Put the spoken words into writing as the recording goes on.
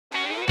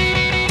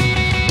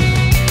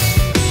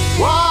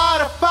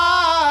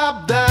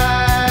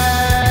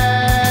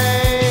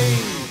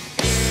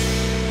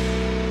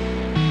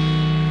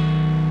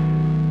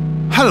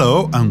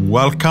and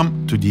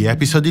welcome to the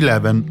episode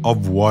 11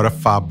 of What a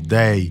Fab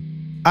Day.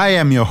 I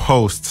am your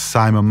host,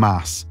 Simon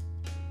Mas.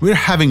 We're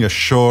having a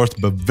short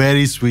but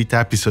very sweet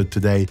episode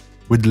today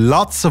with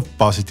lots of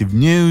positive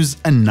news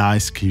and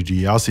nice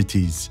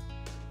curiosities.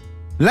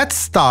 Let's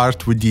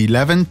start with the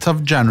 11th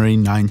of January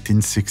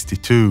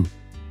 1962.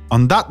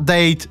 On that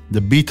date,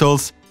 the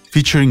Beatles,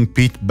 featuring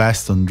Pete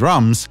Best on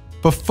drums,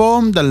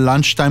 performed a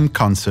lunchtime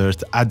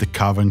concert at the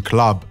Cavern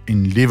Club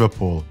in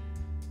Liverpool.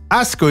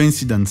 As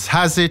coincidence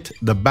has it,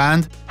 the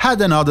band had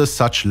another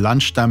such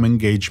lunchtime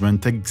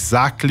engagement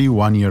exactly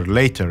 1 year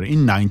later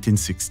in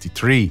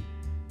 1963.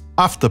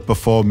 After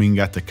performing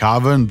at the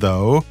Cavern,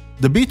 though,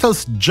 the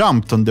Beatles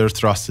jumped on their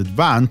trusted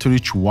van to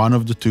reach one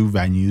of the two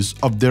venues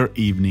of their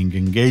evening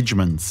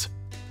engagements,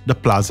 the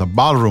Plaza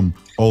Ballroom,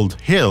 Old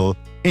Hill,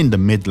 in the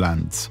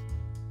Midlands.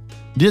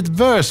 The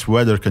adverse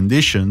weather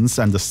conditions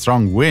and the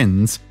strong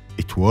winds —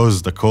 it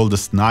was the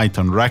coldest night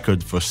on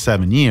record for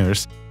 7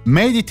 years —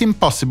 made it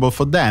impossible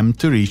for them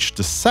to reach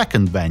the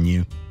second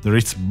venue, the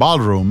Ritz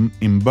Ballroom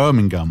in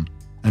Birmingham,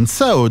 and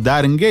so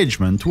that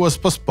engagement was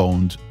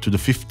postponed to the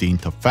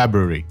 15th of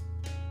February.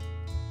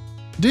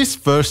 These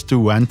first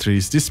two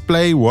entries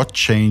display what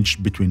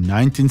changed between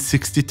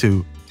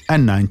 1962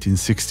 and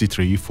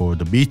 1963 for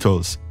the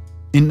Beatles.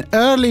 In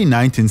early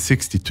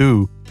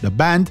 1962, the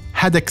band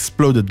had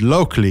exploded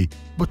locally,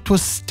 but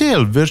was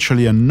still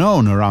virtually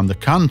unknown around the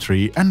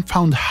country and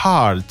found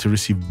hard to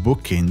receive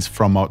bookings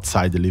from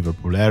outside the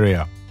Liverpool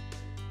area.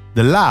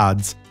 The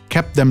lads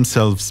kept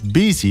themselves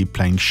busy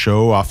playing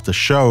show after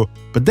show,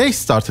 but they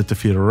started to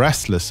feel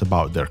restless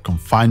about their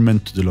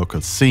confinement to the local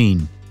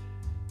scene.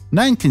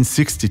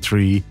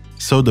 1963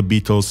 saw the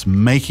Beatles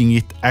making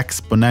it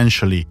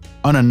exponentially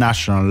on a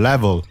national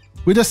level,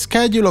 with a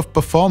schedule of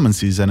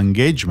performances and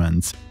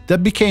engagements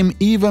that became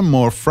even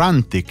more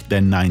frantic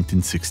than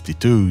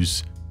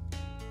 1962's.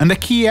 And a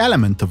key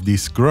element of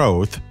this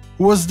growth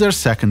was their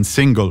second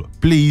single,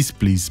 Please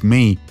Please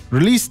Me,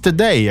 released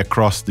today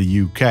across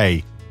the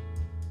UK.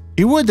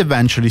 It would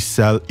eventually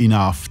sell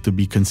enough to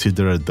be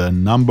considered the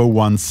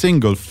 #1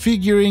 single,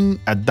 figuring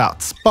at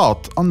that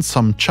spot on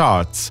some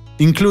charts,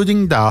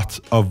 including that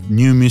of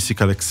New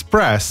Musical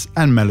Express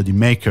and Melody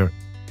Maker,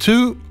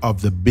 two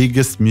of the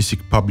biggest music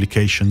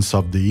publications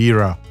of the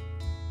era.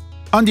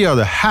 On the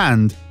other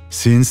hand,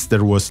 since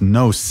there was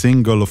no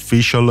single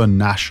official and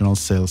national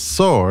sales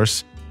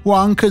source,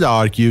 one could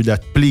argue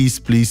that Please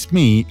Please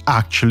Me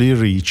actually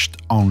reached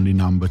only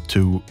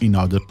 #2 in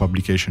other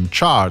publication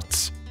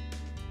charts.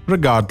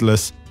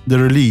 Regardless, the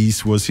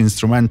release was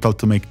instrumental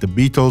to make the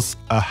Beatles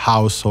a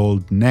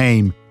household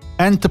name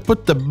and to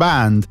put the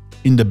band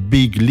in the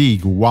big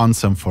league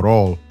once and for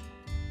all.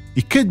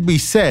 It could be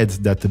said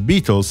that the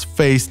Beatles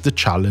faced the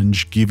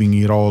challenge giving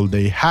it all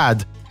they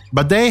had,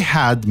 but they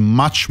had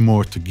much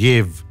more to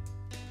give.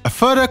 A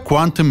further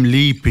quantum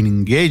leap in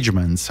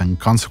engagements and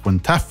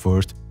consequent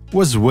effort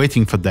was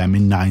waiting for them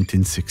in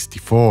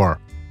 1964.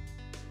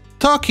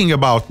 Talking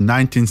about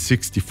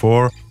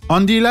 1964,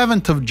 on the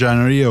 11th of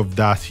January of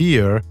that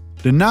year,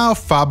 the now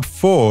Fab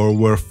Four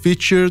were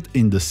featured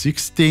in the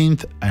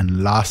 16th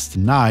and last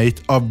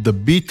night of the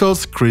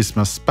Beatles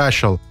Christmas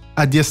Special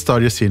at the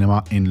Astoria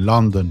Cinema in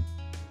London.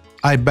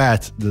 I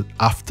bet that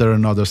after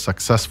another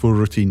successful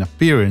routine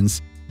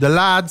appearance, the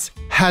lads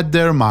had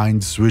their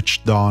minds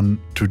switched on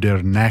to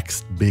their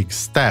next big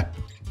step,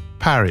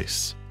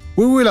 Paris.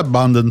 We will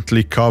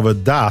abundantly cover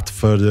that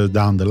further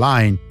down the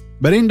line,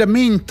 but in the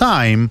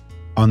meantime,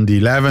 on the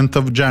 11th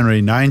of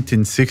January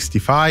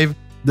 1965,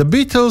 the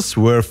Beatles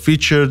were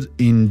featured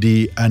in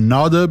the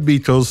Another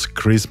Beatles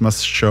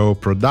Christmas Show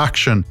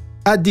production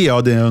at the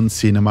Odeon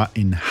Cinema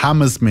in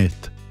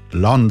Hammersmith,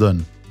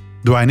 London.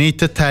 Do I need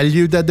to tell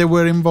you that they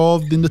were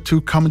involved in the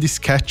two comedy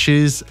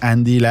sketches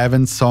and the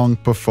 11-song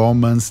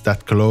performance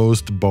that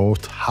closed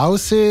both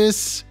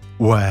houses?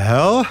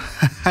 Well,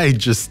 I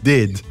just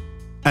did.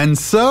 And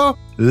so,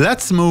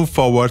 let's move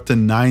forward to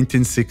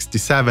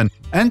 1967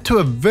 and to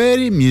a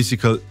very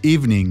musical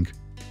evening.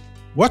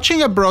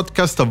 Watching a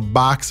broadcast of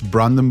Bach's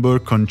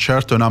Brandenburg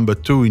Concerto No.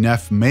 2 in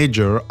F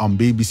major on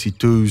BBC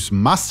Two's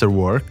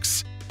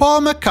Masterworks,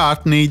 Paul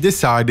McCartney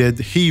decided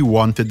he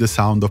wanted the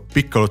sound of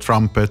piccolo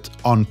trumpet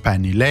on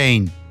Penny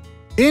Lane.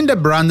 In the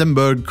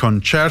Brandenburg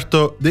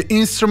Concerto, the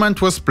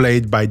instrument was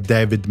played by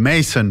David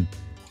Mason.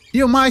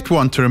 You might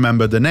want to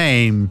remember the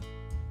name,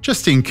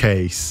 just in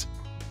case.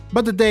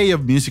 But the day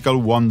of musical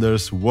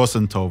wonders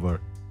wasn't over.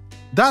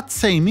 That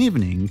same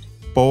evening,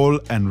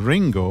 Paul and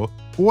Ringo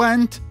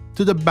went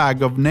to the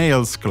Bag of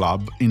Nails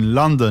Club in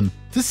London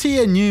to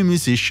see a new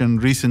musician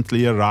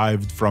recently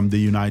arrived from the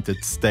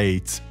United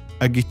States,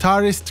 a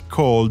guitarist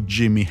called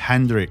Jimi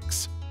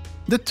Hendrix.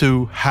 The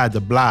two had a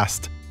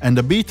blast, and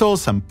the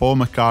Beatles and Paul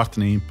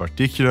McCartney in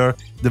particular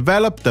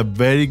developed a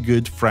very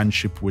good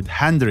friendship with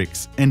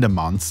Hendrix in the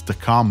months to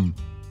come.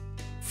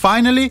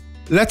 Finally,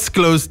 let's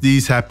close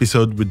this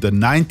episode with the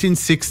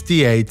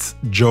 1968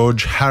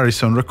 George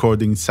Harrison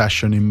recording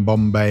session in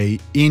Bombay,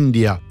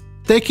 India,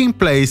 taking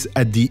place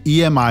at the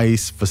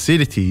EMI's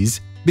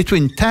facilities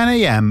between 10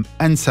 AM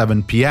and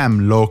 7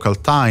 PM local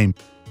time.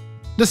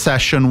 The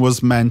session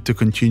was meant to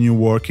continue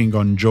working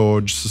on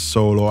George's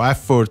solo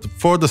effort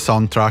for the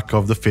soundtrack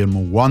of the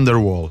film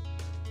Wonderwall.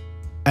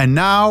 And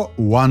now,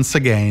 once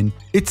again,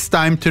 it's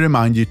time to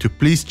remind you to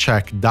please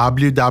check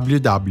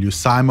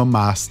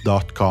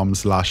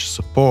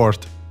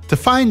www.simonmas.com/support to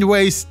find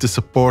ways to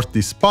support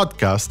this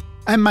podcast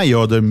and my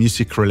other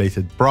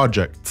music-related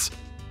projects.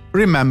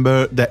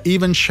 Remember that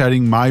even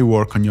sharing my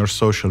work on your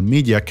social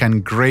media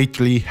can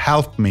greatly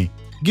help me,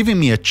 giving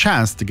me a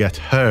chance to get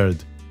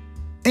heard.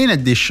 In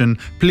addition,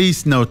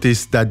 please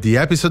notice that the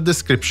episode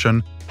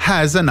description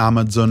has an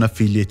Amazon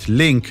affiliate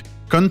link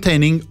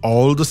containing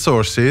all the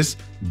sources,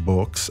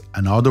 books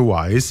and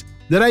otherwise,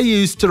 that I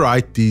use to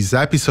write these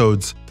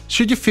episodes,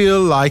 should you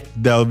feel like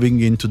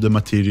delving into the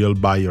material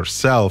by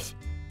yourself.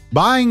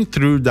 Buying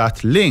through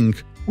that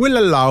link will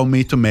allow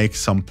me to make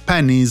some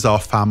pennies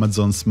off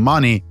Amazon's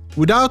money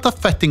without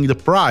affecting the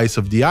price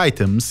of the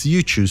items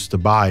you choose to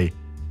buy.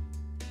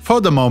 For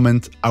the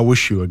moment, I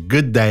wish you a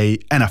good day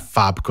and a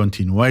fab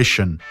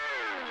continuation.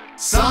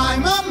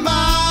 Simon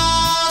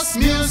Mas,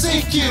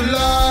 music you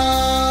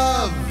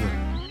love.